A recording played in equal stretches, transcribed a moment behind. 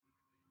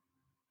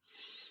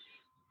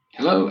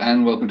Hello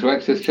and welcome to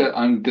Access Chat.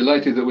 I'm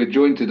delighted that we're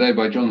joined today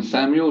by John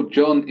Samuel.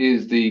 John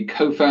is the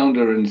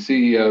co-founder and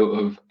CEO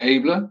of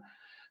Abler.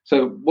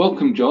 So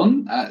welcome,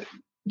 John.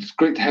 It's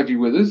great to have you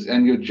with us,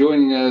 and you're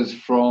joining us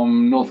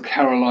from North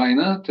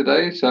Carolina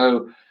today.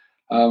 So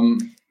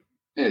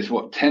it's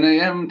what, 10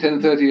 a.m.,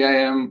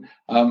 10:30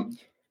 a.m.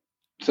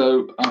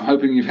 So I'm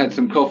hoping you've had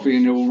some coffee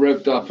and you're all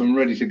revved up and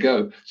ready to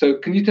go. So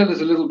can you tell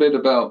us a little bit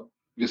about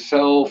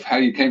yourself, how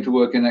you came to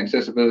work in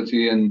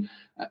accessibility, and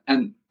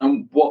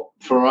what,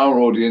 for our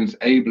audience,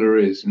 Abler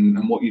is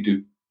and what you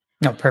do?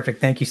 Oh,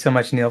 perfect. Thank you so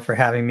much, Neil, for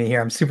having me here.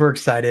 I'm super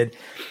excited.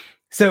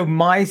 So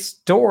my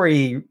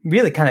story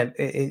really kind of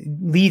it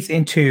leads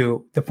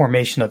into the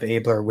formation of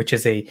Abler, which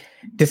is a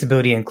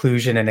disability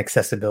inclusion and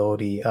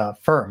accessibility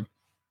firm.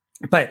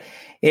 But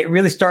it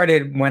really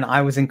started when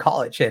I was in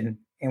college. And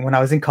when I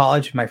was in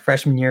college, my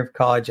freshman year of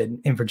college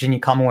in Virginia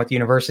Commonwealth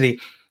University,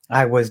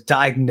 I was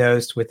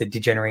diagnosed with a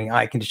degenerating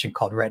eye condition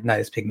called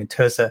retinitis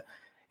pigmentosa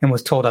and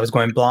was told I was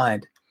going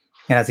blind.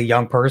 And as a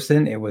young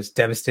person, it was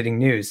devastating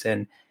news.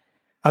 And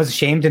I was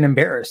ashamed and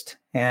embarrassed.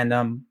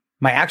 And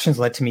my actions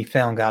led to me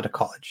failing out of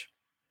college.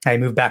 I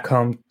moved back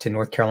home to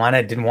North Carolina.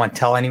 I didn't want to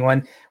tell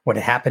anyone what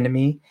had happened to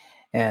me.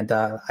 And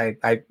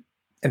I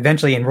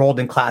eventually enrolled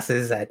in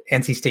classes at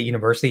NC State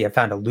University. I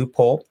found a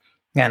loophole.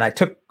 And I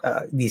took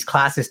these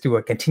classes through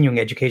a continuing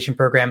education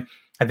program.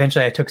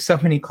 Eventually, I took so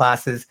many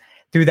classes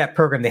through that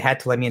program, they had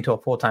to let me into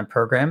a full-time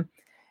program.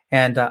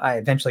 And I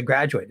eventually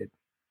graduated.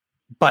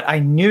 But I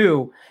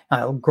knew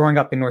growing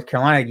up in North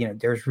Carolina,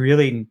 there's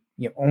really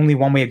only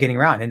one way of getting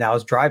around, and that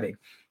was driving.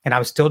 And I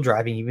was still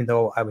driving, even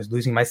though I was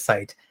losing my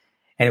sight.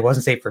 And it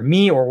wasn't safe for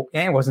me, and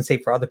it wasn't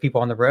safe for other people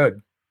on the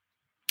road.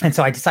 And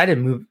so I decided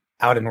to move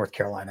out of North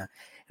Carolina.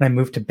 And I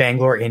moved to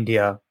Bangalore,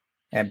 India,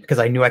 and because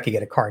I knew I could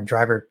get a car and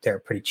drive there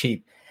pretty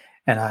cheap.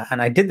 And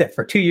I did that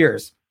for 2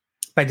 years.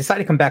 But I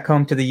decided to come back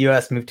home to the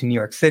U.S., move to New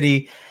York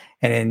City.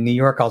 And in New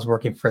York, I was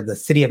working for the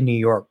city of New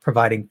York,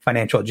 providing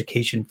financial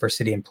education for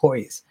city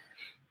employees.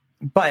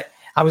 But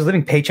I was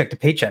living paycheck to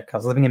paycheck. I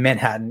was living in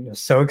Manhattan. It was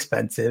so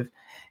expensive.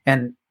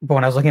 But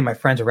when I was looking at my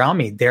friends around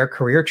me, their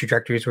career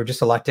trajectories were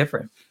just a lot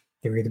different.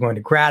 They were either going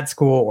to grad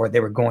school or they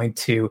were going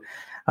to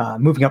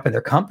moving up in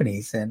their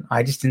companies. And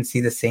I just didn't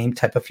see the same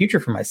type of future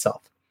for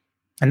myself.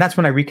 And that's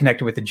when I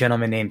reconnected with a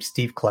gentleman named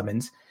Steve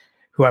Clemens,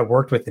 who I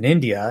worked with in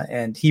India.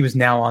 And he was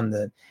now on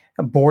the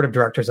board of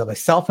directors of a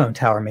cell phone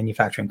tower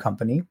manufacturing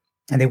company.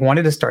 And they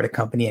wanted to start a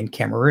company in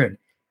Cameroon,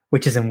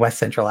 which is in West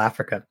Central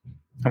Africa.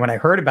 And when I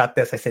heard about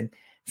this, I said,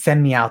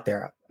 send me out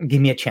there.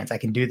 Give me a chance. I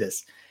can do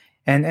this.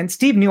 And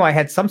Steve knew I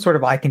had some sort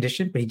of eye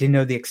condition, but he didn't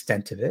know the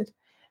extent of it.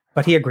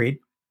 But he agreed.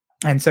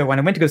 And so when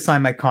I went to go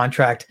sign my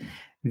contract,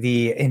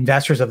 the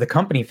investors of the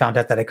company found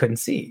out that I couldn't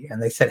see.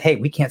 And they said, hey,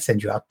 we can't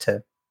send you out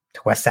to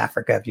West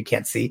Africa if you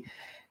can't see.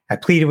 I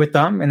pleaded with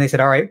them and they said,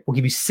 all right, we'll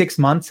give you 6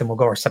 months and we'll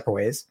go our separate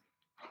ways.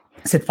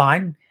 I said,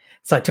 fine.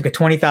 So I took a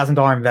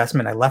 $20,000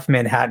 investment. I left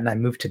Manhattan. I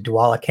moved to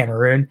Douala,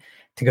 Cameroon,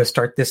 to go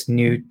start this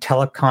new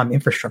telecom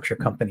infrastructure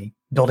company,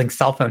 building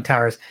cell phone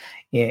towers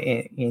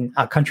in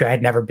a country I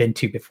had never been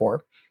to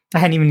before. I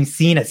hadn't even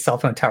seen a cell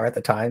phone tower at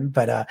the time,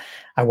 but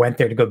I went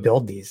there to go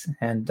build these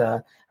and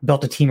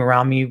built a team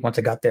around me once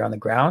I got there on the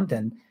ground.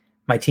 And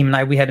my team and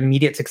I, we had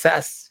immediate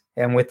success.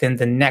 And within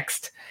the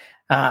next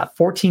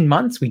 14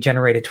 months, we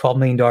generated $12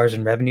 million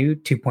in revenue,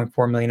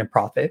 $2.4 million in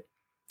profit.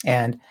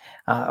 And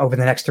over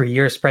the next 3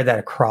 years, spread that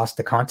across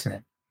the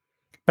continent.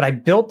 But I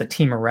built the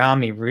team around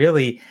me,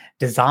 really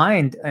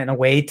designed in a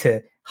way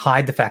to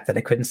hide the fact that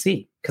I couldn't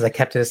see, because I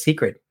kept it a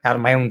secret out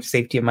of my own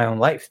safety of my own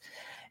life.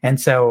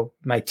 And so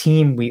my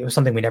team, it was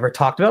something we never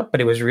talked about, but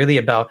it was really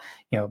about,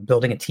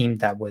 building a team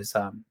that was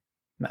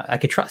I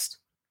could trust.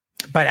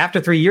 But after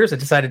 3 years, I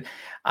decided,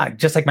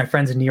 just like my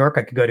friends in New York,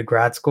 I could go to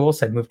grad school.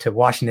 So I moved to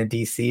Washington,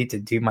 D.C. to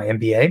do my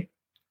MBA.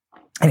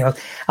 And I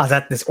was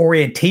at this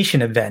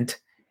orientation event,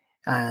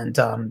 and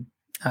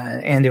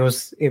it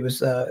was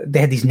they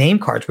had these name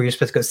cards where you're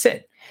supposed to go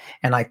sit,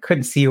 and I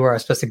couldn't see where I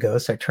was supposed to go.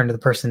 So I turned to the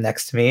person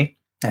next to me.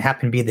 It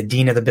happened to be the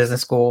dean of the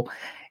business school,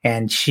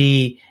 and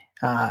she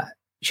had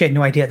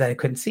no idea that I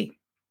couldn't see.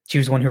 She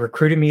was the one who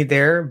recruited me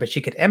there, but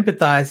she could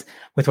empathize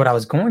with what I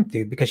was going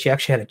through because she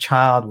actually had a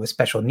child with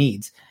special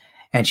needs,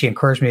 and she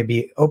encouraged me to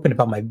be open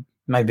about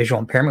my visual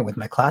impairment with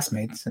my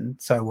classmates,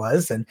 and so I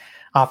was. And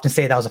I often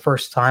say that was the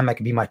first time I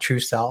could be my true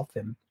self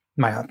and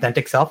my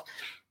authentic self.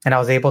 And I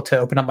was able to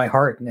open up my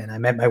heart, and I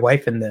met my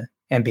wife in the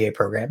MBA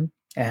program.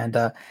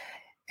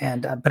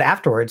 But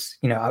afterwards,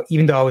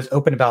 even though I was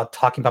open about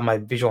talking about my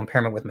visual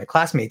impairment with my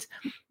classmates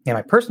in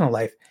my personal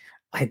life,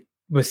 I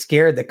was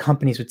scared that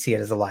companies would see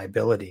it as a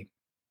liability.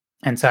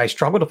 And so I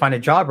struggled to find a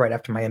job right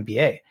after my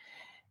MBA.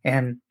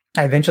 And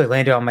I eventually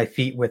landed on my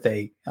feet with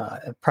a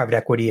private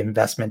equity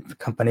investment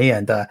company.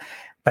 But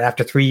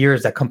after 3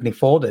 years, that company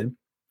folded,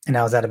 and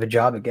I was out of a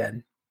job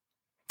again.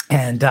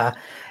 And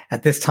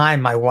at this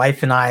time, my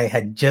wife and I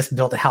had just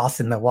built a house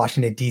in the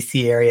Washington,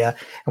 D.C. area,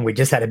 and we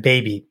just had a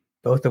baby,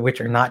 both of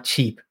which are not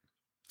cheap.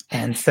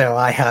 And so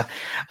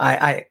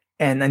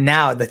and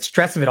now the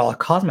stress of it all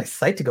caused my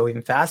sight to go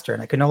even faster,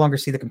 and I could no longer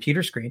see the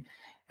computer screen.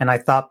 And I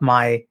thought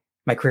my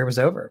my career was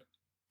over.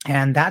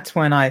 And that's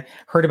when I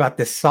heard about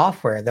this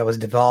software that was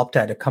developed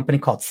at a company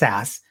called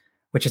SAS,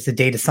 which is a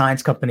data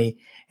science company.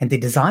 And they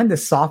designed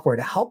this software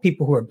to help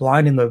people who are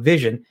blind and low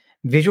vision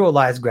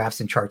visualize graphs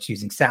and charts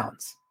using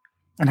sounds.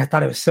 And I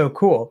thought it was so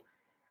cool.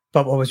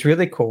 But what was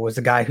really cool was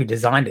the guy who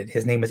designed it.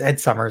 His name was Ed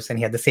Summers, and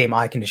he had the same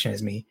eye condition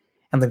as me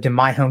and lived in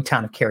my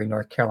hometown of Cary,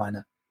 North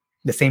Carolina,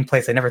 the same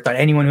place I never thought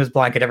anyone who was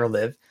blind could ever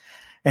live.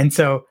 And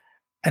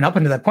up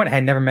until that point, I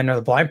had never met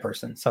another blind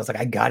person. So I was like,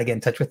 I got to get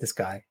in touch with this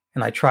guy.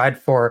 And I tried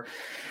for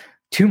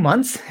 2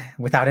 months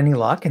without any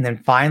luck. And then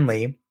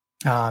finally,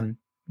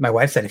 my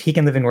wife said, if he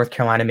can live in North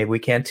Carolina, maybe we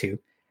can too.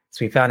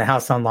 So we found a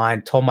house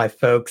online, told my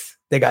folks.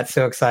 They got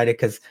so excited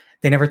because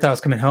they never thought I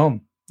was coming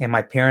home. And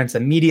my parents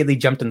immediately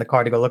jumped in the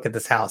car to go look at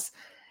this house.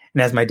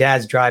 And as my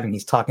dad's driving,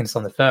 he's talking to us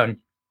on the phone. And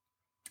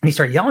he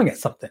started yelling at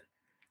something.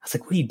 I was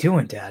like, what are you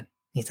doing, Dad?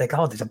 He's like,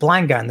 oh, there's a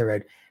blind guy on the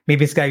road.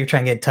 Maybe it's the guy you're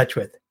trying to get in touch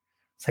with.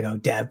 It's like, oh,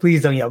 Dad,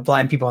 please don't yell at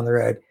blind people on the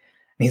road. And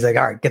he's like,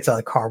 all right, gets out of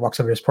the car, walks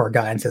over to this poor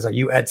guy and says, are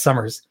you Ed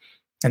Summers?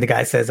 And the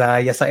guy says,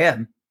 yes, I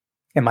am.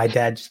 And my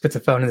dad just puts a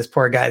phone in this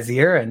poor guy's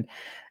ear.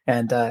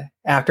 And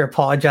after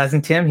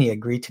apologizing to him, he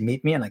agreed to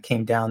meet me. And I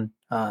came down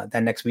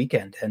that next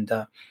weekend. And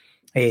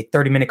a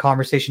 30-minute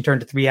conversation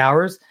turned to 3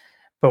 hours.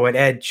 But what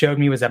Ed showed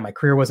me was that my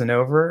career wasn't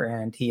over.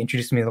 And he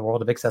introduced me to the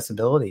world of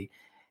accessibility.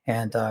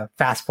 And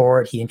fast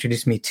forward, he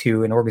introduced me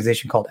to an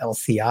organization called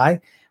LCI,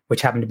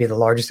 which happened to be the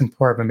largest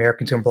employer of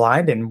Americans who are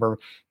blind. And we're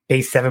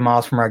based 7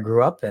 miles from where I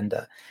grew up. And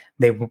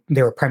they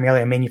were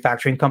primarily a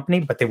manufacturing company,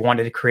 but they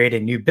wanted to create a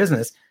new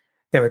business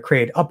that would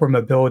create upward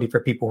mobility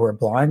for people who are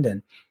blind.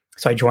 And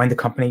so I joined the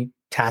company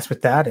tasked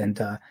with that. And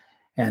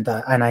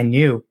I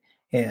knew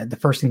the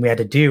first thing we had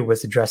to do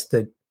was address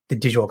the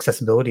digital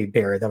accessibility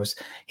barrier that was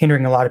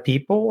hindering a lot of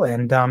people.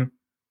 And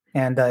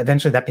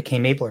eventually that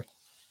became Abler.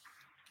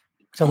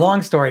 It's a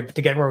long story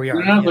to get where we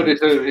are. No, but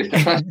it's a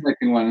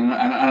fascinating one. And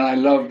I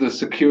love the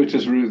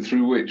circuitous route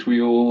through which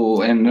we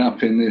all end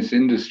up in this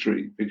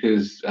industry,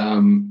 because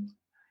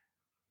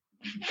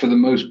for the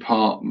most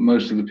part,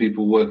 most of the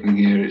people working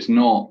here, it's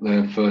not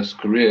their first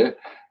career.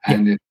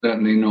 And it's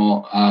certainly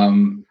not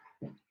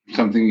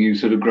something you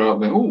sort of grow up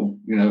going,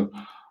 oh,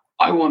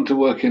 I want to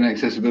work in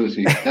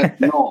accessibility.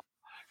 That's not,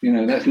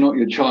 that's not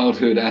your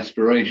childhood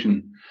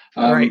aspiration.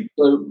 Right.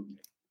 So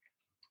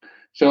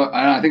and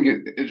I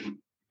think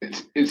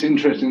it's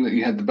interesting that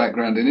you had the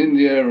background in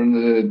India,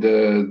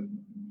 and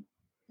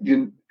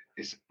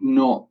it's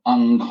not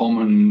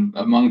uncommon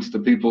amongst the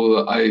people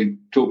that I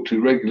talk to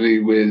regularly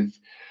with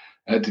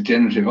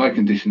degenerative eye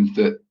conditions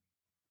that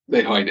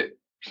they hide it.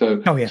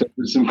 So, so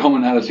there's some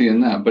commonality in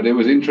that. But it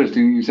was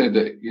interesting you said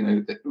that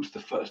that was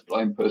the first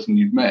blind person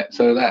you'd met.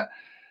 So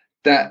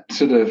that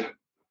sort of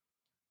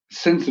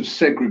sense of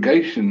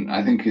segregation,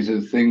 I think, is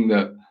a thing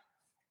that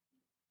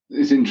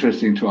is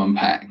interesting to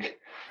unpack,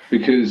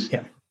 because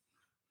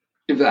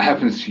if that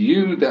happens to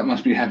you, that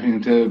must be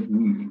happening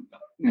to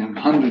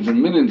hundreds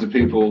and millions of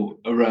people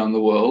around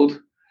the world,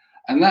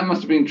 and that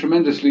must have been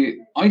tremendously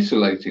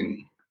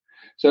isolating.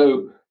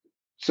 So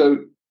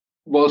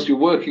whilst you're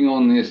working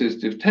on the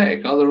assistive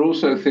tech, are there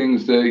also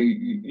things that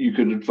you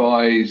could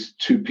advise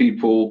to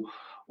people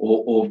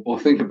or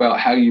think about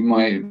how you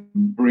might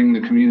bring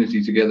the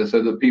community together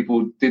so that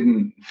people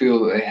didn't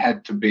feel that they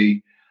had to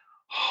be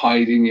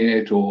hiding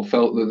it, or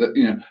felt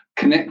that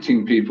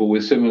connecting people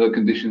with similar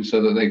conditions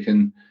so that they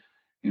can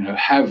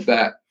have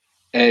that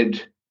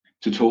Ed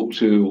to talk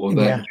to, or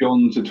that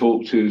John to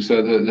talk to,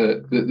 so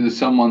that there's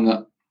someone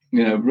that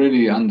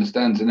really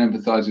understands and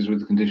empathizes with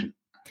the condition?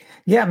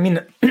 Yeah, I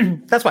mean,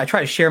 that's why I try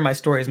to share my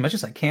story as much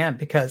as I can,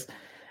 because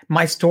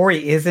my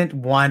story isn't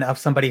one of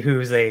somebody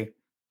who's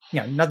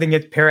nothing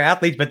against para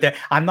athletes, but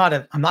I'm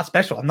not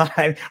special. I'm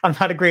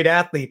not a great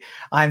athlete.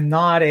 I'm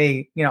not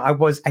I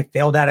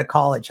failed out of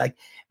college. Like,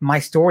 my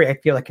story, I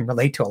feel I can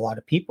relate to a lot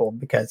of people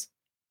because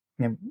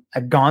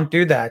I've gone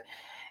through that,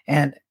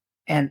 and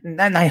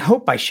I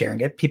hope by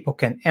sharing it, people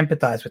can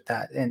empathize with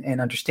that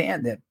and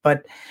understand it.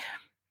 But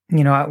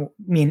I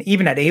mean,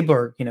 even at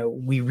Abler,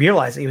 we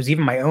realized it was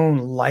even my own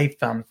life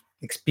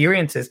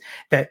experiences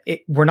that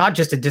we're not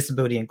just a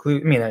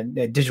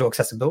a digital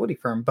accessibility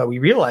firm, but we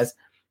realized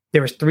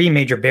there was 3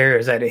 major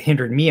barriers that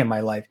hindered me in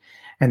my life.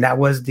 And that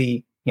was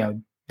the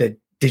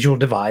digital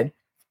divide.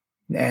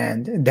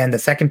 And then the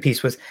second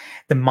piece was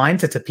the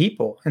mindsets of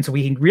people. And so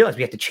we realized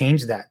we had to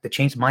change that, to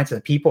change the mindset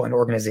of people and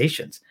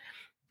organizations.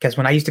 Because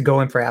when I used to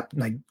go in for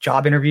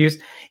job interviews,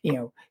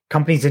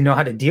 companies didn't know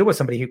how to deal with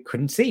somebody who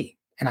couldn't see.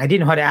 And I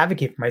didn't know how to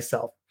advocate for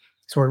myself.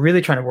 So we're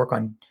really trying to work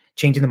on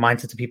changing the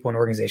mindsets of people and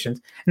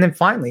organizations. And then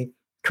finally,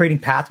 creating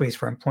pathways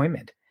for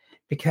employment.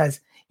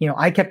 Because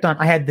I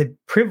had the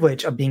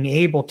privilege of being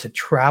able to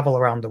travel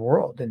around the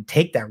world and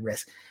take that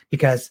risk,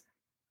 because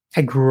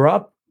I grew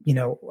up,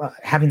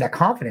 having that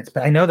confidence.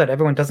 But I know that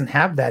everyone doesn't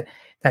have that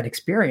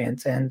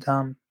experience. And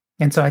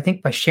so I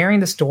think by sharing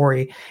the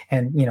story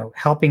and,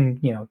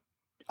 helping,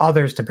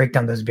 others to break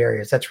down those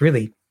barriers, that's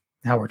really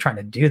how we're trying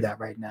to do that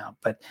right now.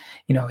 But,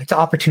 it's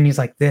opportunities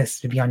like this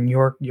to be on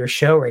your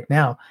show right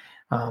now.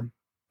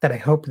 that I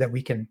hope that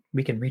we can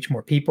reach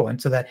more people,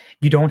 and so that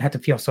you don't have to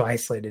feel so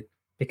isolated.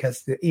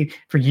 Because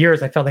for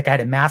years I felt like I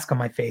had a mask on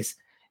my face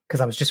because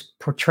I was just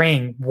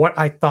portraying what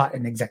I thought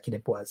an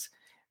executive was.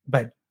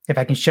 But if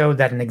I can show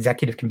that an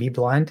executive can be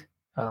blind,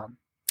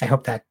 I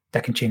hope that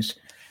can change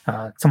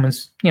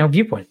someone's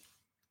viewpoint.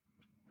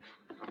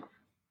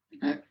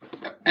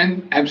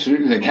 And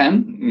absolutely, they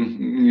can.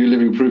 You're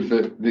living proof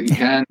that you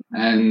can.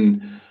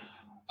 And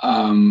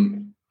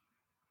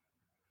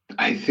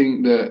I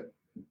think that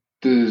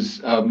there's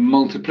a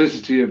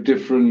multiplicity of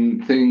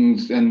different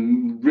things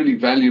and really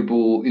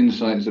valuable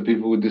insights that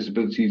people with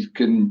disabilities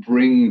can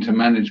bring to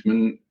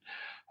management,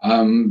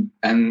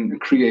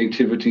 and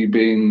creativity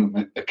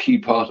being a key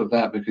part of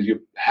that, because you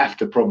have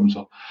to problem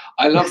solve.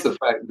 I love the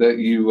fact that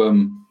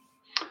you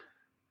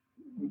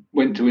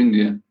went to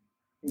India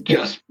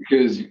just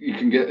because you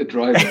can get a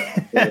driver.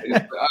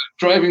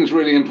 Driving is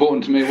really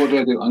important to me. What do?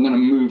 I'm going to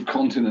move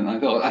continent. I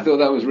thought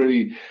that was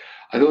really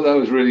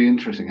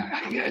interesting. I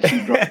can get a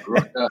cheap driver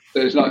right there.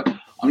 So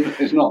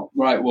it's not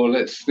right. Well,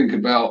 let's think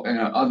about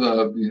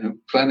other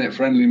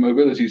planet-friendly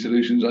mobility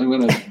solutions. I'm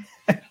going to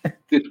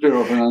disappear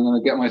off and I'm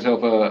going to get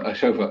myself a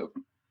chauffeur.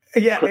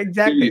 Yeah,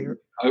 exactly.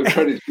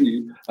 Credit to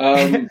you.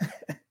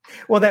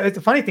 Well, that was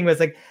the funny thing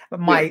was like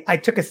I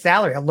took a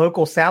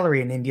local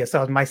salary in India.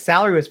 So my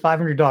salary was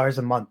 $500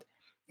 a month,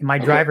 and my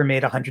driver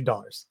made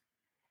 $100.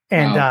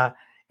 And Wow.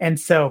 And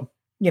so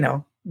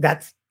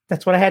that's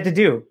what I had to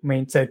do. I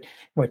mean, so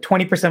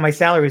 20% of my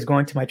salary was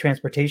going to my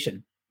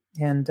transportation,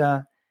 and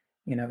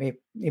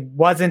it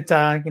wasn't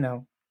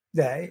you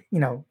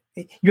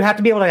have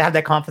to be able to have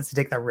that confidence to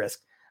take that risk.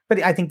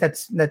 But I think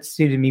that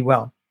suited me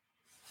well.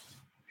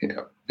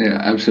 Yeah,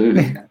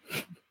 absolutely.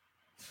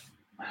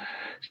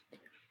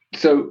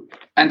 So,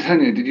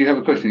 Antonio, did you have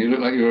a question? You look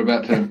like you were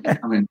about to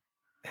come in.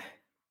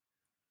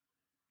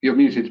 You're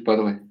muted, by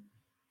the way.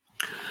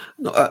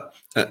 No,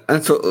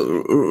 and so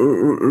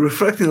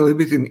reflecting a little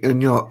bit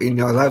in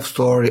your life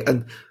story,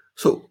 and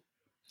so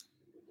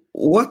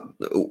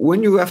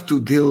when you have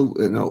to deal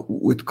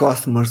with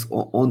customers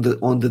on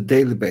the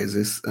daily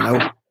basis,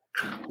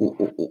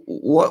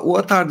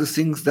 what are the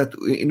things that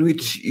in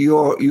which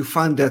you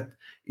find that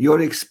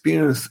your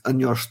experience and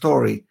your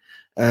story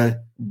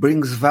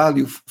brings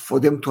value for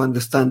them to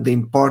understand the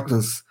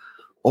importance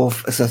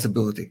of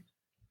accessibility?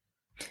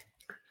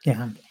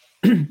 Yeah,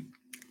 and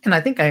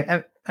I think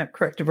I'm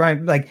correct,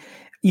 Brian. Like,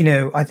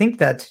 I think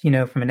that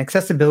from an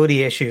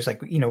accessibility issues,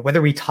 like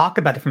whether we talk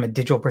about it from a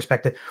digital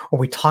perspective or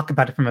we talk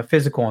about it from a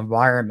physical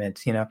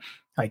environment,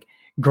 like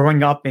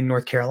growing up in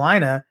North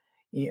Carolina,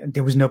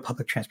 there was no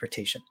public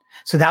transportation,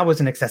 so that was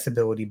an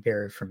accessibility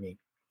barrier for me.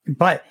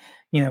 But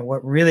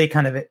what really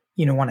kind of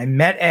when I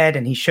met Ed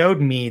and he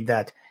showed me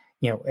that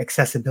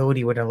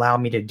accessibility would allow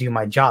me to do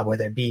my job,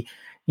 whether it be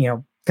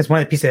because one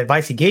of the pieces of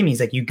advice he gave me is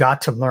like, you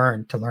got to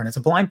learn as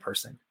a blind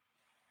person.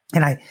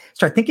 And I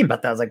started thinking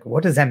about that. I was like,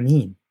 what does that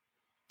mean?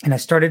 And I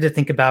started to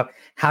think about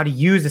how to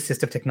use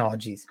assistive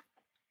technologies.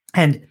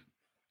 And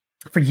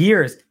for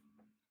years,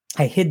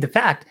 I hid the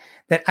fact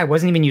that I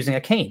wasn't even using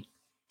a cane.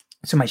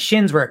 So my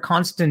shins were a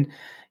constant,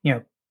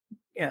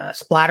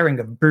 splattering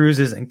of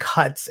bruises and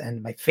cuts,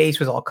 and my face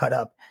was all cut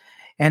up.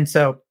 And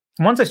so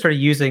once I started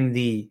using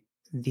the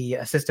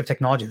assistive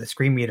technology, the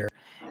screen reader,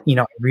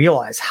 I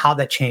realized how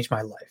that changed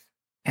my life.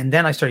 And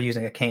then I started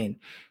using a cane.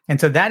 And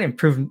so that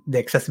improved the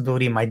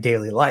accessibility in my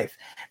daily life,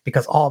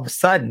 because all of a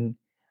sudden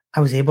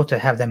I was able to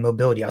have that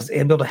mobility. I was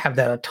able to have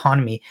that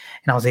autonomy,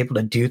 and I was able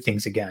to do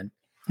things again.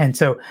 And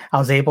so I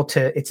was able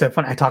to, it's so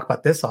fun. I talk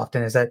about this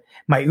often, is that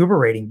my Uber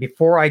rating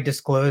before I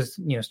disclosed,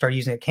 started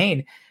using a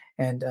cane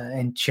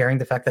and sharing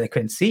the fact that I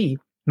couldn't see,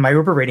 my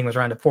Uber rating was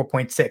around a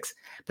 4.6.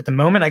 But the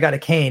moment I got a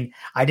cane,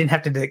 I didn't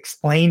have to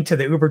explain to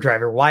the Uber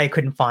driver why I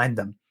couldn't find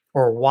them,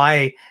 or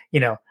why,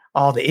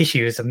 all the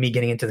issues of me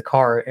getting into the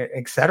car,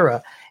 et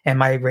cetera. And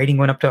my rating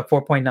went up to a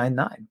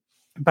 4.99.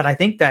 But I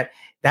think that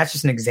that's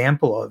just an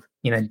example of,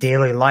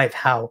 daily life,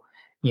 how,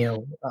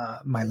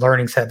 my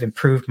learnings have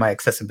improved my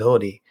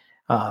accessibility,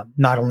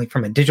 not only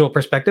from a digital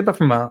perspective, but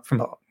from a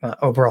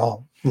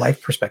overall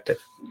life perspective.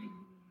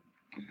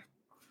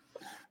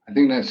 I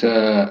think that's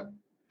a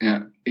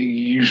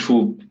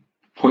useful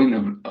point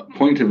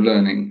of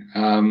learning.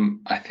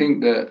 I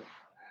think that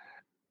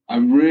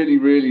I'm really,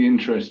 really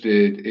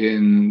interested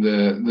in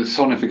the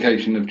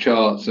sonification of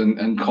charts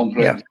and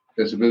complex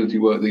accessibility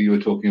work that you were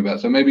talking about.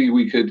 So maybe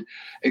we could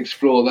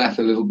explore that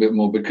a little bit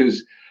more,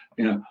 because,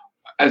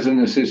 as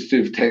an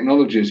assistive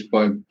technologist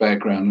by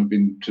background, I've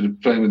been sort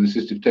of playing with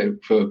assistive tech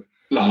for a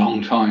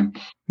long time.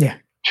 Yeah.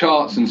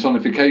 Charts and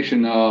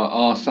sonification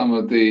are some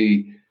of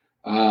the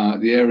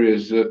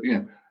areas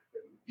that,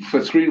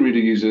 for screen reader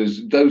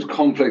users, those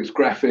complex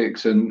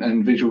graphics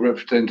and visual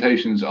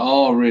representations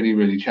are really,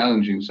 really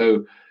challenging.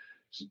 So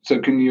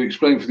can you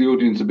explain for the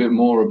audience a bit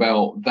more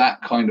about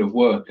that kind of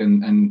work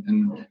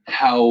and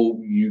how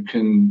you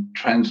can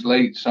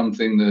translate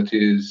something that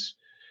is,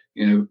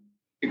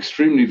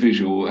 extremely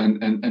visual and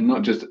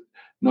not just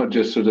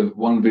sort of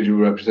one visual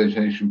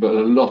representation, but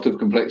a lot of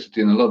complexity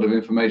and a lot of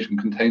information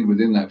contained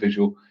within that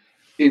visual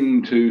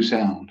into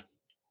sound?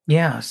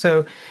 Yeah.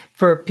 So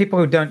for people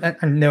who don't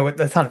know what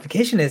the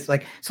sonification is,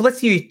 like, so let's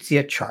say you see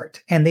a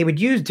chart and they would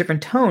use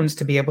different tones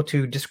to be able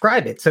to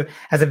describe it. So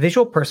as a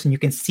visual person, you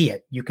can see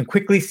it. You can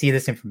quickly see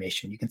this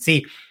information. You can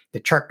see the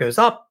chart goes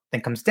up,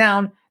 then comes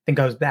down, then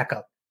goes back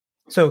up.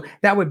 So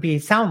that would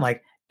sound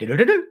like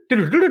do-do-do-do,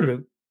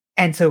 do-do-do-do-do.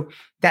 And so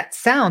that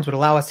sounds would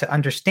allow us to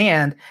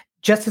understand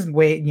just as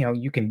way,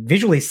 you can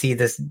visually see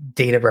this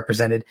data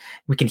represented,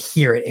 we can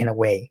hear it in a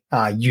way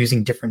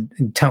using different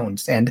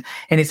tones. And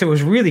so it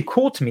was really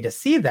cool to me to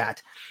see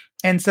that.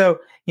 And so,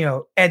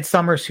 Ed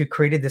Summers, who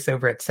created this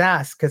over at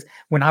SAS, because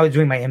when I was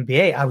doing my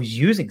MBA, I was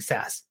using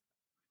SAS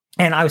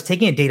and I was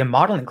taking a data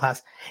modeling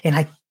class and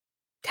I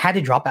had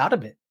to drop out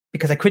of it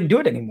because I couldn't do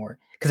it anymore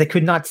because I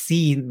could not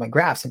see my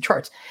graphs and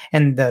charts.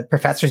 And the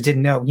professors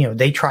didn't know,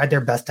 they tried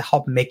their best to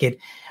help make it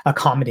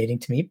accommodating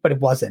to me, but it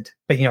wasn't.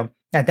 But,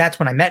 and that's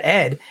when I met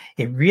Ed.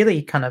 It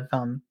really kind of,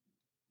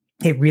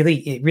 it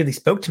really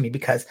spoke to me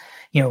because,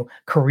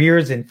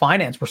 careers in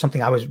finance were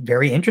something I was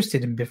very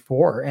interested in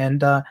before.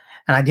 And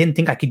I didn't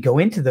think I could go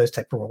into those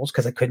type of roles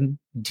because I couldn't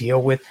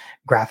deal with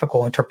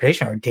graphical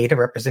interpretation or data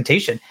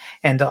representation.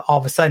 And all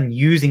of a sudden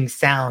using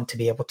sound to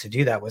be able to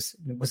do that was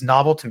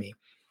novel to me.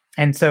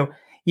 And so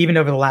even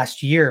over the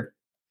last year,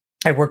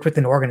 I worked with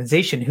an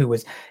organization who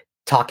was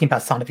talking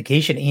about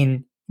sonification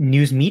in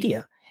news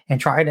media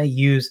and trying to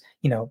use,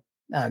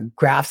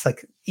 graphs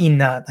like in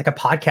like a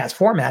podcast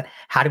format.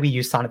 How do we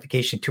use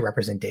sonification to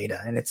represent data?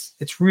 And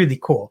it's really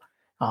cool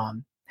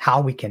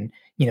how we can,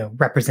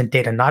 represent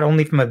data not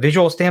only from a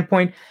visual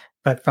standpoint,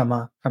 but from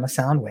a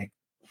sound way.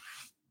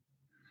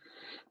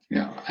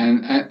 Yeah,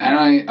 and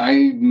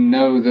I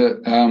know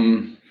that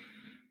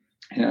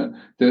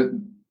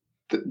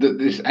that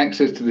this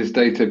access to this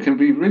data can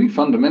be really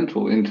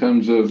fundamental in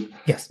terms of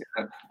yes,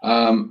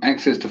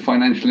 access to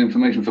financial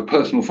information for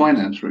personal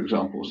finance, for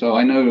example. So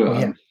I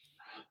know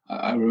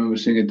I remember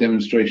seeing a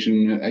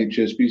demonstration at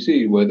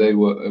HSBC where they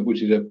were,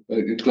 which is a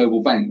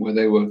global bank, where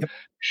they were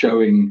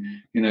showing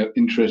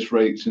interest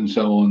rates and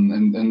so on,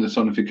 and the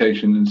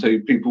sonification, and so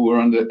people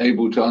were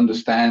able to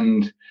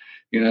understand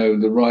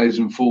the rise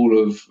and fall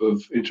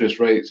of interest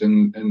rates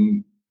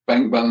and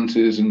bank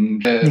balances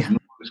and shares and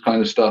all this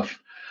kind of stuff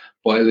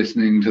by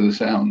listening to the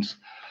sounds.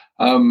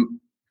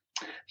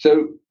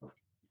 So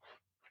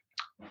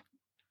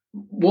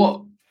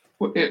what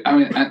I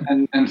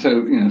mean, and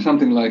so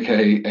something like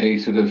a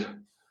sort of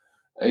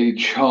a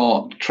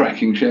chart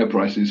tracking share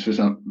prices for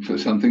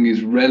something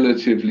is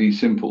relatively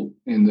simple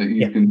in that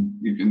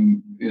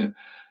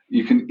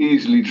you can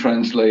easily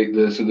translate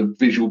the sort of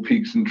visual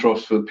peaks and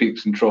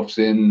troughs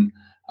in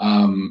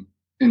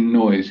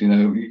noise.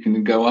 You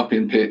can go up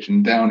in pitch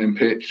and down in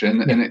pitch,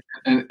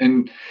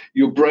 and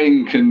your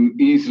brain can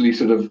easily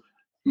sort of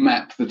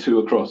map the two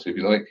across, if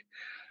you like.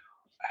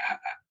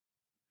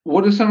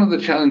 What are some of the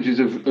challenges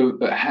of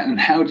and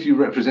how do you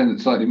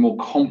represent slightly more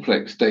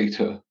complex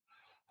data?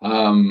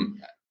 And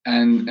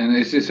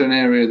is this an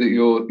area that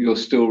you're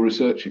still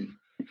researching?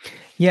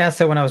 Yeah.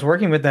 So when I was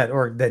working with that,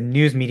 or the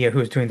news media who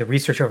was doing the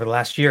research over the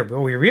last year,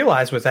 what we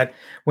realized was that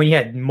when you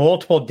had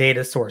multiple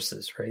data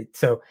sources, right?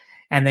 So,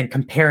 and then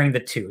comparing the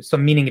two. So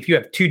meaning if you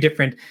have two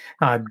different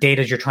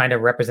data you're trying to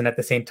represent at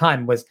the same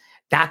time,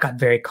 that got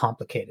very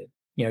complicated.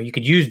 You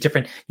could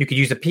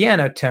use a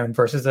piano tone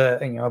versus a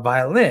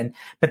violin,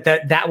 but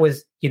that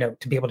was,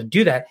 to be able to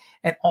do that.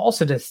 And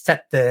also to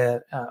set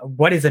the,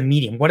 what is a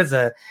medium? What is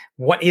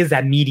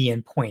that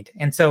median point?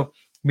 And so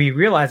we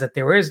realized that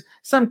there is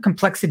some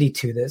complexity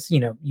to this.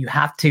 You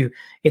have to,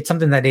 it's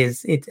something that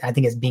I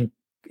think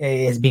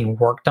is being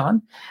worked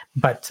on,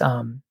 but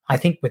I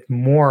think with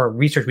more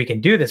research we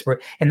can do this,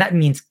 and that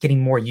means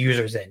getting more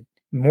users in,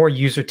 more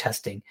user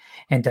testing,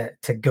 and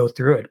to go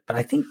through it. But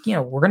I think,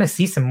 we're going to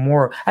see some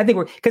more. I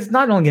think because it's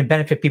not only going to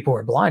benefit people who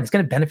are blind, it's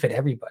going to benefit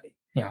everybody.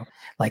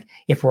 Like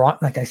if we're on,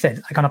 like I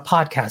said, like on a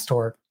podcast,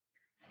 or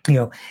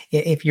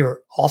if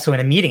you're also in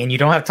a meeting and you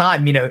don't have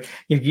time,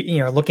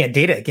 you're looking at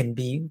data, it can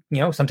be,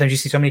 sometimes you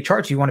see so many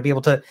charts, you want to be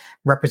able to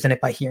represent it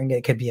by hearing it.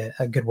 It could be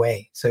a good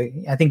way. So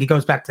I think it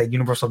goes back to the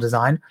universal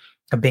design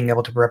of being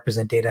able to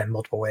represent data in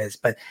multiple ways.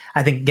 But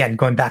I think, again,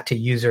 going back to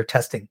user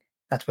testing,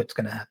 that's what's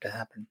going to have to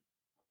happen.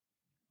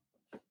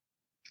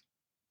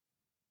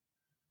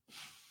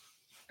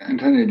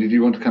 Antonio, did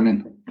you want to come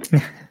in?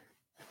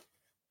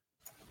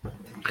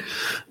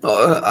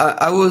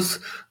 I was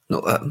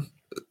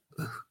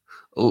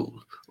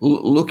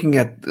looking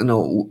at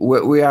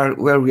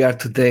where we are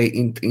today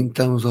in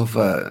terms of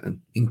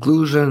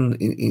inclusion,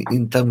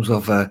 in terms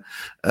of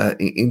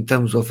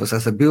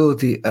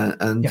accessibility,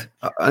 and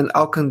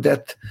how can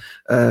that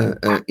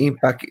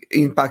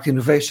impact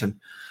innovation.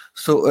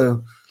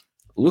 So,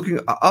 looking,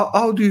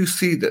 how do you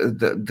see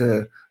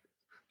the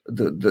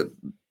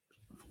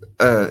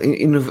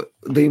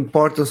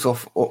importance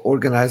of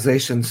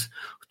organizations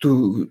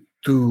to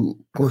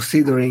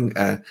considering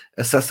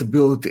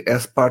accessibility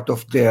as part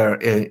of their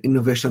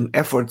innovation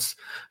efforts,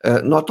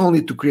 not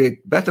only to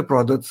create better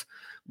products,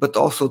 but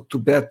also to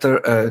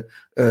better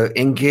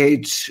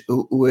engage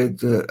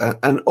with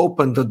and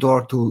open the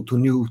door to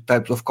new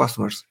types of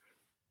customers?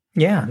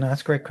 Yeah, no,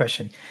 that's a great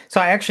question.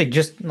 So I actually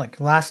just like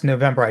last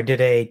November, I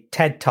did a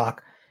TED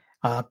talk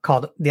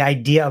called "The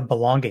Idea of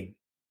Belonging,"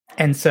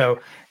 and so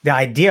the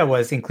idea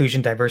was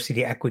inclusion,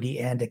 diversity, equity,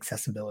 and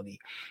accessibility.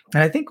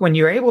 And I think when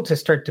you're able to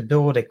start to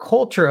build a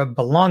culture of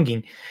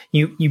belonging,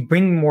 you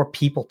bring more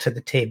people to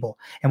the table.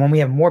 And when we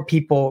have more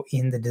people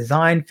in the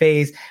design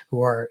phase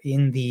who are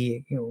in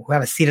the who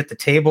have a seat at the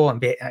table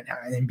and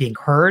being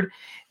heard,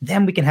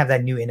 then we can have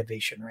that new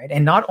innovation, right?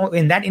 And not only,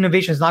 and that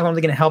innovation is not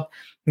only going to help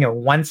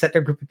one set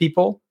of group of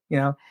people,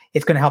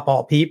 it's going to help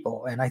all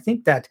people. And I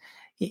think that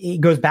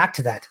it goes back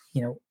to that,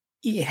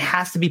 it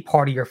has to be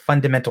part of your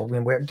fundamental.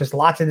 There's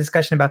lots of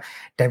discussion about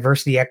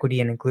diversity, equity,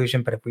 and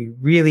inclusion, but if we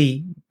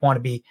really want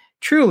to be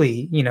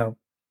truly,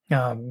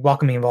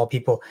 welcoming of all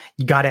people,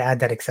 you got to add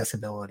that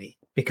accessibility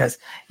because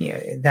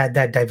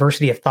that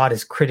diversity of thought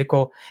is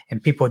critical.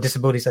 And people with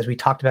disabilities, as we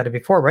talked about it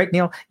before, right,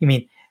 Neil? You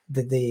mean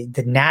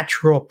the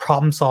natural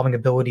problem solving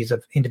abilities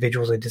of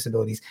individuals with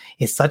disabilities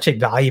is such a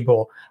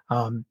valuable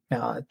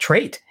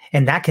trait,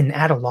 and that can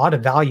add a lot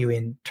of value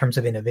in terms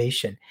of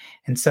innovation.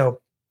 And so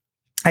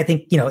I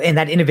think, and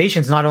that innovation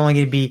is not only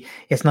going to be,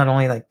 it's not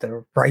only like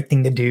the right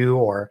thing to do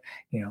or,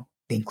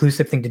 the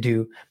inclusive thing to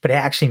do, but it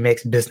actually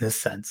makes business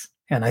sense.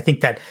 And I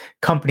think that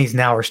companies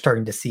now are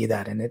starting to see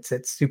that, and it's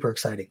super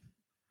exciting.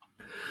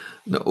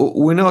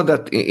 We know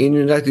that in the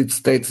United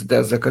States,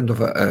 there's a kind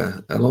of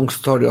a long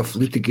story of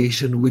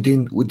litigation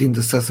within the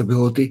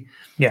accessibility.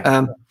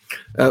 Yeah.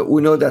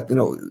 We know that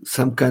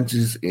some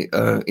countries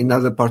in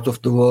other parts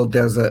of the world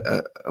there's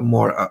a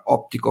more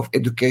optic of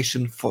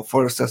education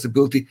for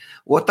accessibility.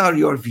 What are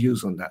your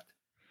views on that?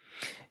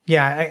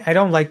 Yeah, I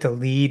don't like to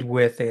lead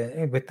with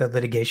the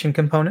litigation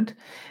component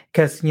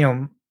because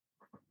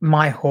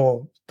my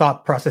whole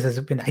thought process has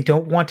been I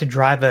don't want to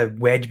drive a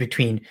wedge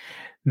between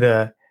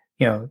the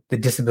the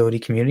disability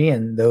community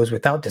and those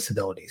without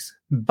disabilities.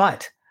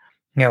 But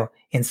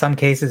in some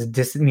cases,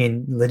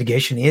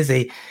 litigation is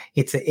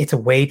it's a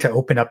way to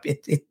open up.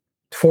 It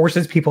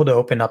forces people to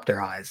open up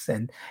their eyes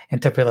and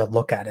to really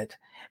look at it.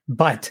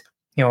 But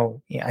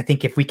I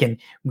think if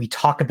we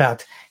talk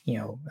about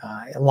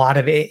a lot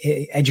of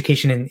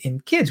education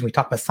in kids. We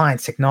talk about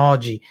science,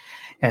 technology,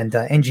 and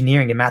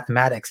engineering and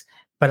mathematics.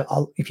 But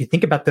if you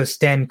think about those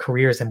STEM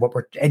careers and what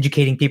we're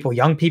educating people,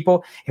 young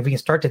people, if we can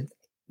start to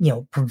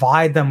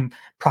provide them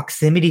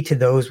proximity to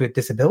those with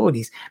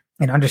disabilities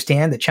and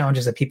understand the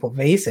challenges that people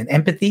face and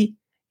empathy.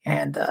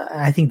 And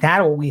I think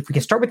that if we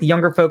can start with the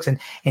younger folks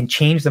and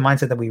change the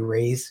mindset that we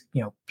raise,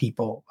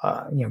 people,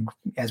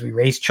 as we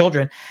raise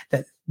children,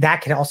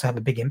 that can also have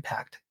a big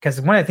impact. Because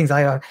one of the things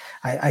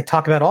I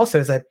talk about also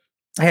is that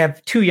I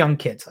have two young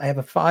kids. I have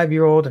a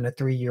 5-year-old and a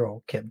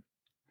 3-year-old kid.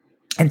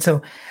 And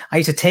so I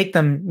used to take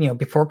them,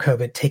 before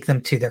COVID, take them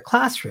to their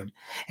classroom.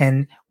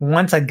 And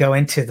once I'd go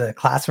into the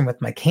classroom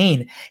with my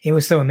cane, it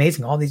was so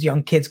amazing. All these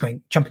young kids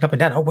jumping up and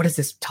down. Oh, what is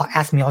this?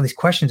 Asking me all these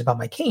questions about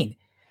my cane.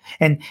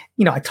 And,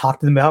 I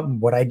talked to them about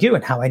what I do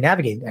and how I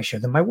navigate. I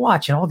showed them my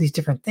watch and all these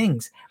different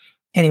things.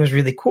 And it was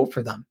really cool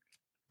for them.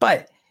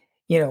 But,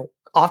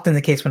 often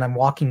the case when I'm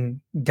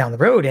walking down the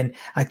road and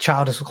a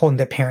child is holding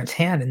their parent's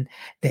hand and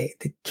the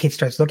kid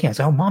starts looking at us,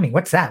 oh, mommy,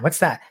 what's that? What's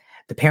that?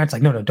 The parents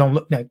like, no, don't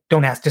look, no,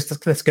 don't ask,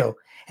 just let's go.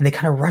 And they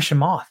kind of rush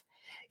them off.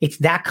 It's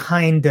that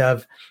kind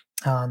of,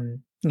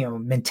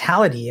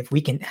 mentality. If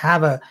we can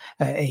have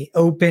a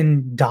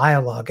open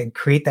dialogue and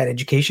create that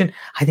education,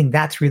 I think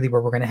that's really where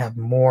we're going to have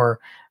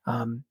more,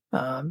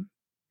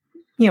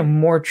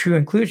 more true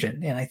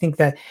inclusion. And I think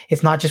that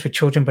it's not just with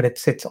children, but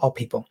it's all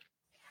people.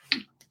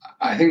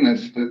 I think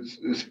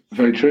that's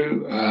very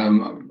true.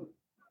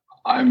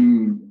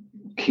 I'm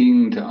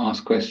keen to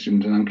ask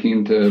questions and I'm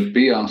keen to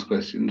be asked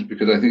questions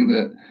because I think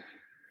that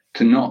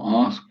to not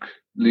ask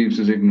leaves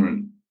us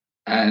ignorant.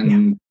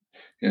 And,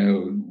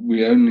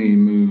 we only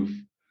move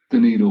the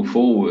needle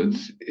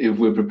forwards if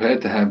we're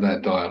prepared to have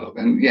that dialogue.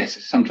 And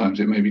yes, sometimes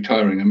it may be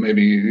tiring and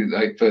maybe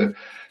like for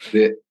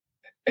the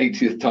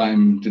 80th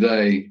time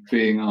today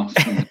being asked,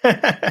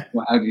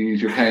 well, how do you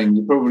use your cane?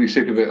 You're probably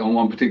sick of it on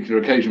one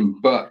particular occasion.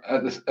 But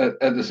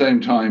at the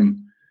same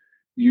time,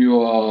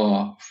 you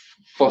are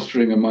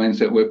fostering a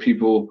mindset where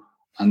people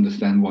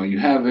understand why you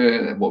have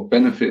it, what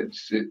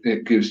benefits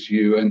it gives to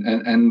you,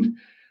 and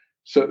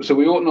so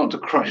we ought not to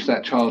crush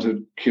that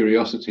childhood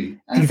curiosity.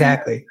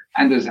 Exactly.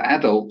 And as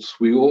adults,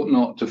 we ought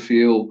not to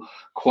feel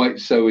quite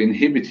so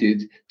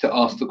inhibited to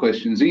ask the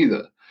questions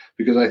either,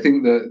 because I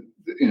think that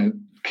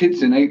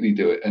kids innately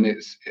do it, and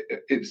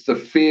it's the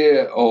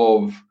fear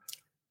of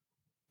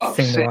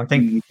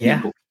upsetting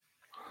people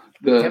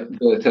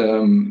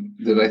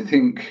that I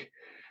think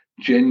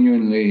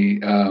genuinely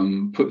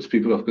puts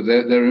people off because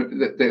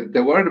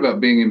they're worried about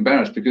being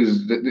embarrassed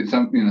because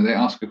they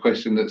ask a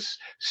question that's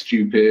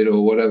stupid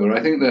or whatever.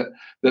 I think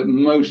that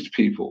most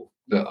people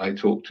that I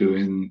talk to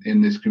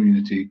in this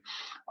community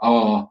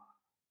are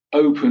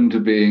open to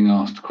being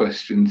asked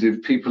questions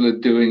if people are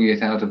doing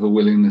it out of a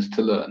willingness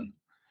to learn.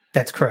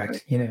 That's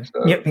correct.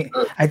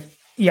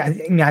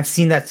 I've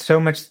seen that so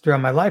much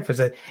throughout my life.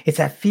 It's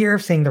that fear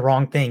of saying the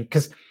wrong thing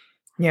because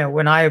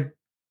when I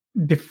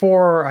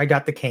before I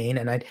got the cane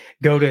and I'd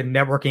go to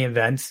networking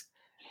events,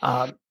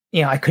 I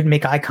couldn't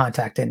make eye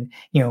contact, and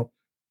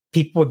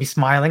people would be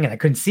smiling and I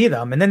couldn't see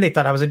them, and then they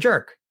thought I was a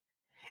jerk.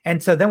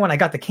 And so then when I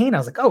got the cane, I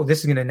was like, oh, this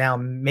is going to now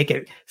make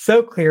it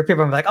so clear.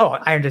 People are like, oh,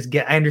 I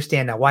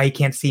understand now why he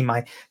can't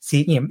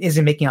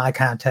isn't making eye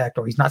contact,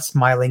 or he's not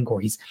smiling,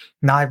 or he's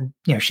not,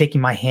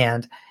 shaking my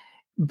hand.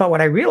 But what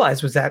I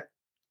realized was that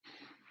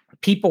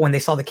people, when they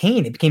saw the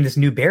cane, it became this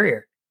new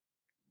barrier.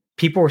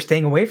 People were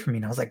staying away from me.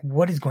 And I was like,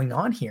 what is going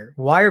on here?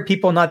 Why are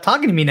people not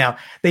talking to me now?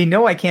 They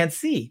know I can't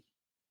see.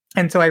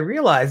 And so I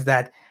realized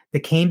that the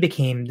cane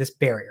became this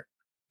barrier.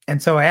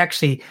 And so I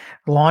actually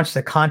launched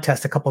a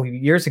contest a couple of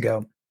years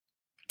ago.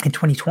 In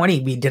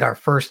 2020, we did our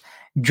first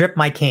Drip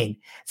My Cane.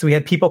 So we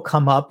had people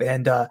come up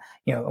and,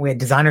 we had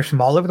designers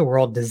from all over the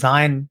world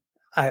design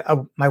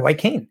my white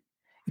cane,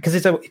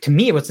 because to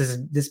me, it was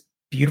this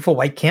beautiful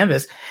white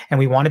canvas, and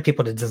we wanted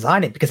people to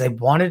design it because I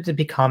wanted it to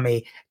become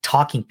a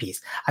talking piece.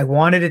 I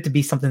wanted it to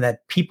be something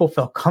that people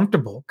felt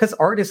comfortable, because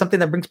art is something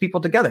that brings people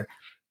together.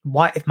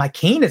 Why, if my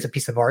cane is a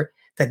piece of art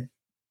that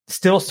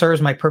still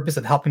serves my purpose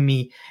of helping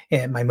me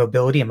in my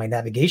mobility and my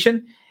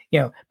navigation,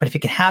 but if it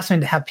can have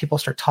something to have people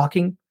start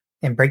talking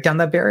and break down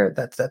that barrier,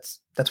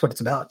 that's what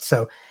it's about.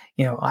 So,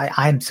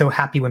 I'm so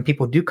happy when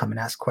people do come and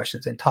ask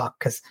questions and talk,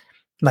 because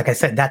like I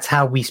said, that's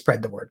how we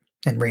spread the word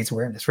and raise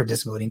awareness for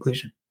disability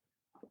inclusion.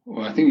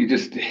 Well, I think you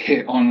just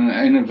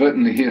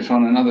inadvertently hit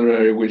on another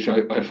area which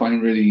I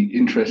find really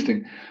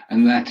interesting,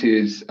 and that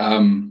is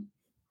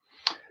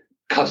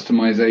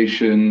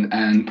customization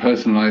and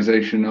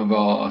personalization of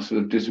our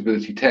sort of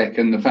disability tech,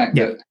 and the fact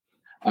that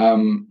a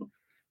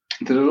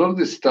lot of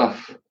this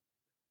stuff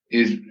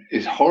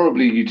is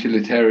horribly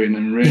utilitarian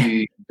and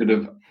really sort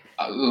of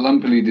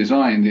lumpily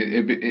designed.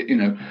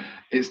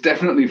 It's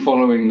definitely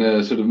following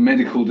the sort of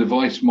medical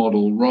device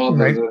model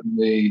rather than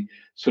the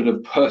sort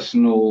of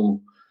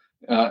personal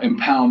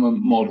empowerment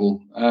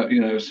model. I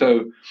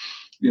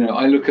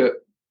look at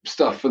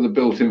stuff for the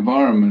built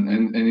environment,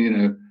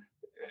 and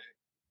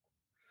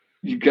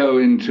you go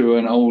into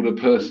an older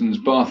person's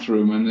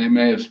bathroom and they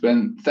may have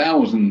spent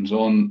thousands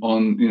on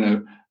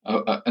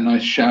a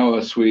nice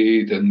shower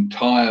suite and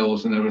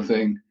tiles and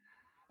everything,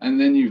 and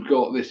then you've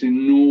got this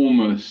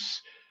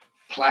enormous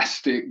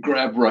plastic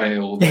grab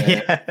rail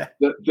there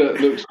that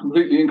looks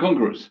completely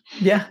incongruous.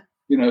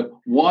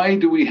 Why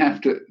do we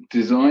have to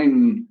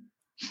design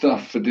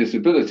stuff for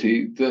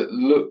disability that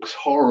looks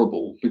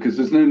horrible? Because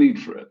there's no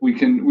need for it. We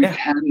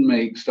can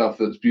make stuff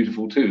that's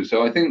beautiful too.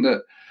 So I think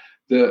that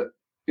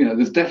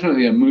there's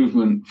definitely a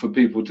movement for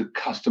people to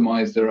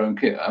customize their own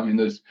kit. I mean,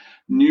 there's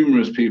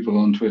numerous people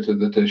on Twitter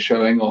that are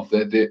showing off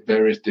their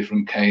various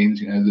different canes.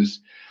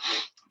 There's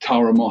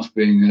Tara Moss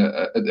being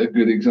a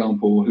good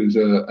example, who's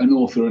an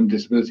author and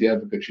disability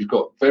advocate. She's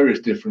got various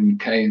different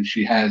canes.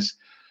 She has,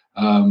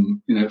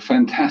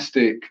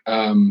 fantastic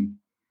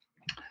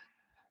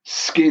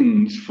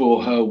skins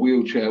for her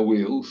wheelchair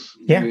wheels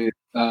with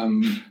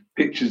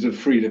pictures of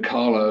Frida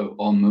Kahlo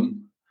on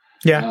them.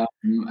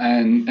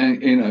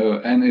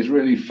 And is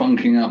really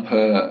funking up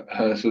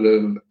her sort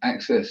of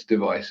access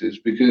devices,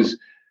 because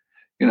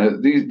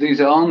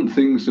these aren't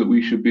things that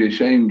we should be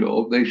ashamed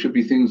of. They should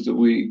be things that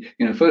we,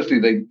 firstly,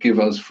 they give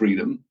us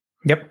freedom.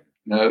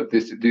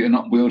 You're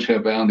not wheelchair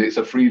bound. It's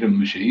a freedom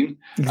machine.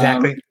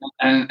 Exactly.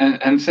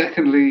 And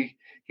secondly,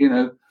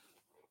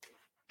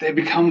 they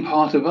become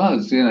part of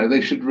us.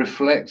 They should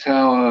reflect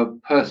our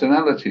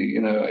personality.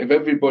 If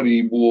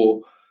everybody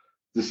wore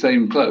the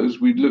same clothes,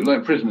 we'd look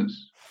like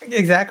prisoners.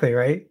 Exactly,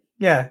 right?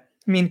 Yeah.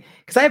 I mean,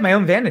 because I have my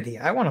own vanity.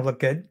 I want to look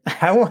good.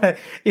 I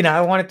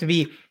want it to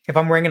be, if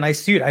I'm wearing a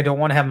nice suit, I don't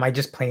want to have my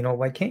just plain old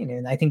white cane.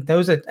 And I think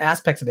those are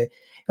aspects of it.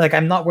 Like,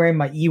 I'm not wearing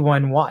my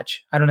E1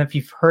 watch. I don't know if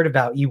you've heard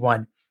about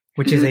E1,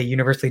 which is a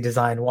universally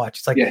designed watch.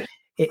 It's like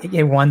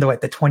it won the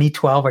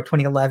 2012 or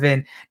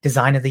 2011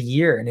 design of the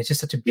year. And it's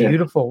just such a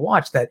beautiful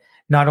watch that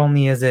not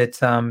only is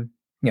it,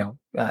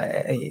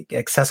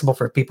 accessible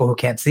for people who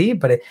can't see,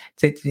 but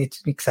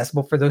it's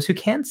accessible for those who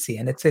can see.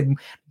 And it's a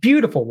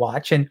beautiful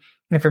watch. And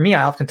for me,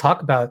 I often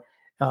talk about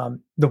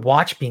the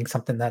watch being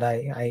something that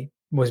I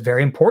was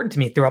very important to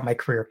me throughout my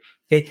career.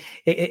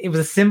 It was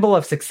a symbol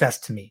of success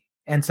to me.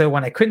 And so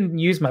when I couldn't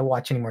use my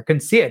watch anymore,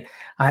 couldn't see it,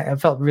 I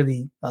felt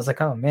I was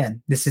like, oh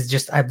man, this is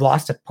just, I've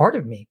lost a part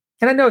of me.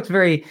 And I know it's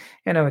very,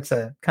 it's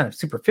a kind of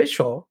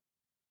superficial,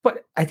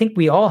 but I think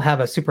we all have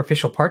a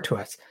superficial part to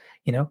us.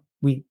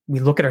 We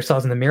look at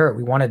ourselves in the mirror.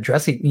 We want to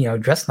dress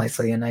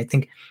nicely. And I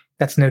think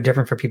that's no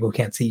different for people who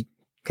can't see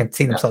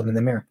themselves in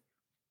the mirror.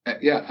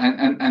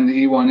 And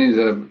the E1 is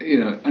an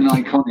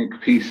iconic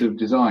piece of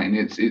design.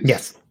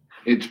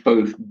 It's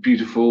both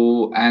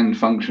beautiful and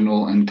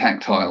functional and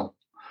tactile.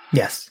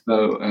 Yes.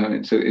 So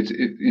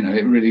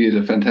it really is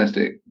a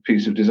fantastic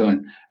piece of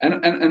design.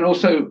 And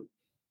also,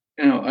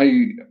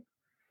 I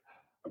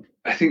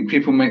think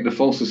people make the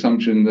false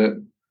assumption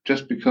that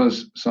just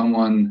because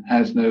someone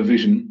has no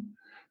vision,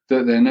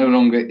 that they're no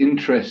longer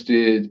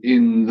interested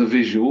in the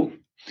visual.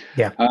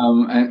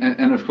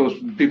 And of course,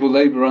 people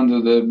labor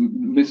under the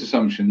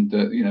misassumption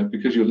that,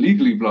 because you're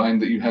legally blind,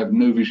 that you have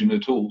no vision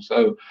at all.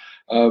 So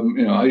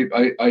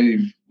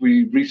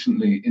We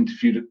recently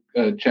interviewed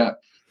a chap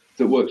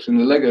that works in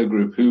the Lego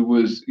group who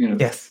was,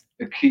 Yes.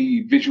 a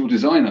key visual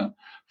designer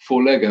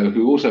for Lego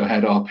who also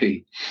had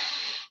RP.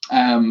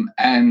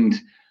 And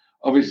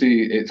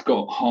obviously it's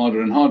got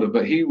harder and harder,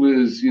 but he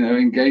was,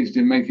 engaged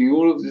in making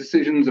all of the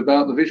decisions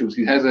about the visuals.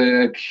 He has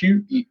an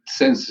acute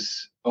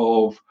sense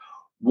of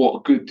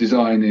what good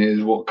design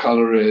is, what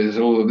color is,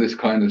 all of this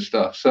kind of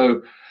stuff.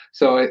 So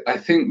I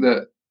think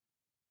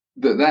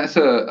that's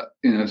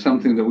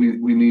something that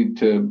we need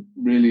to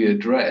really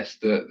address,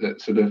 that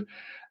sort of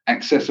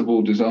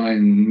accessible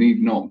design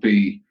need not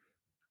be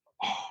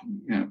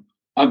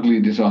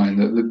ugly design,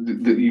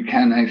 that you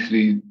can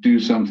actually do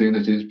something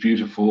that is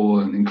beautiful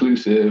and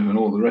inclusive and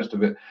all the rest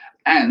of it,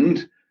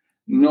 and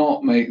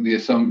not make the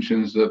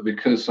assumptions that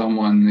because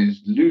someone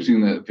is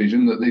losing that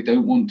vision that they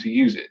don't want to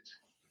use it.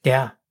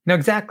 Yeah. No,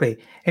 exactly.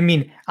 I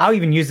mean, I'll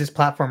even use this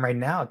platform right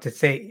now to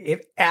say,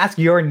 ask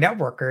your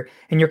networker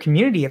and your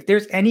community if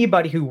there's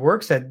anybody who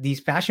works at these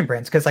fashion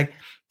brands. Because,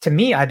 to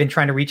me, I've been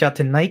trying to reach out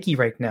to Nike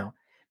right now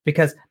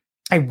because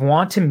I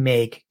want to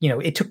make,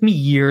 it took me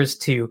years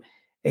to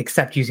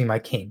accept using my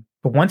cane.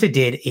 But once it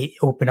did, it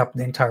opened up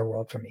the entire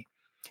world for me.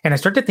 And I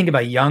start to think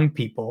about young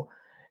people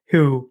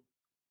who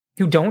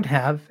don't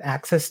have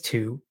access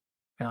to,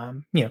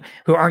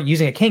 who aren't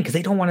using a cane because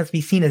they don't want to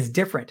be seen as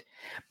different.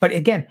 But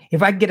again,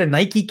 if I get a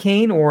Nike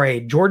cane or a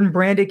Jordan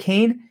branded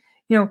cane,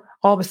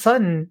 all of a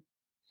sudden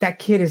that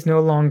kid is no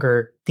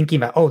longer thinking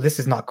about, oh, this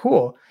is not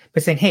cool,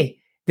 but saying, hey,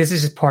 this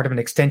is just part of an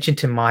extension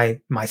to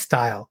my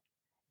style.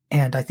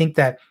 And I think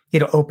that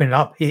it'll open it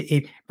up.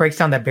 It breaks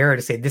down that barrier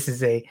to say this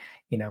is a,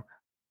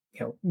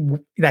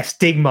 that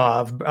stigma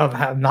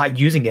of not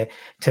using it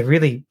to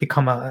really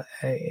become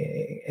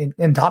an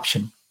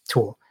adoption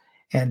tool.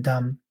 And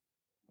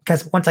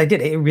because once I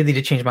did, it really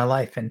did change my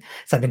life. And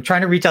so I've been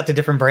trying to reach out to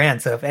different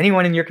brands. So if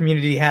anyone in your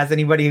community has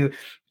anybody who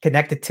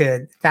connected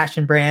to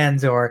fashion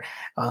brands or,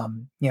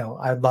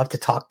 I'd love to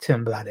talk to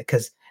them about it,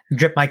 because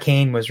Drip My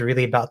Cane was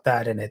really about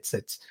that. And it's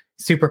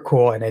super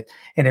cool. And it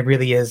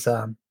really is,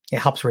 it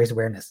helps raise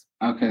awareness.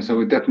 Okay. So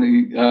we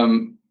definitely,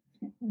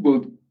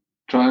 we'll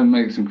try and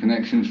make some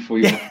connections for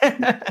you.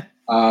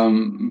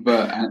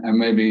 But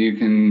maybe you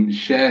can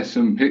share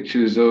some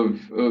pictures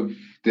of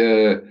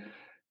the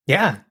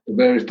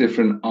various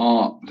different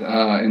art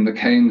in the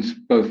canes,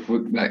 both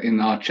in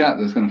our chat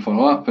that's going to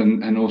follow up,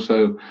 and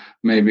also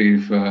maybe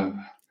for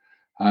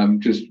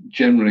just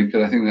generally,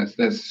 because I think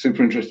that's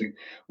super interesting.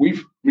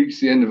 We've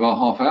reached the end of our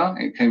half hour.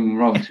 It came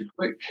rather too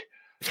quick.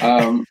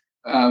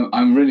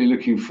 I'm really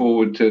looking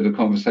forward to the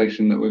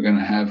conversation that we're going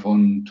to have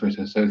on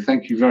Twitter. So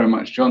thank you very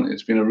much, John.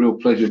 It's been a real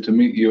pleasure to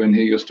meet you and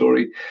hear your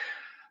story.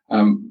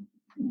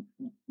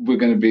 We're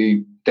going to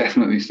be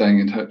definitely staying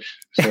in touch.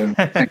 So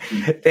thank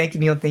you. Thank you,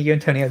 Neil. Thank you,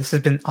 Antonio. This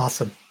has been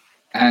awesome.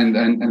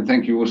 And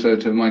thank you also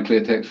to My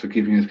Clear Text for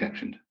keeping us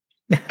captioned.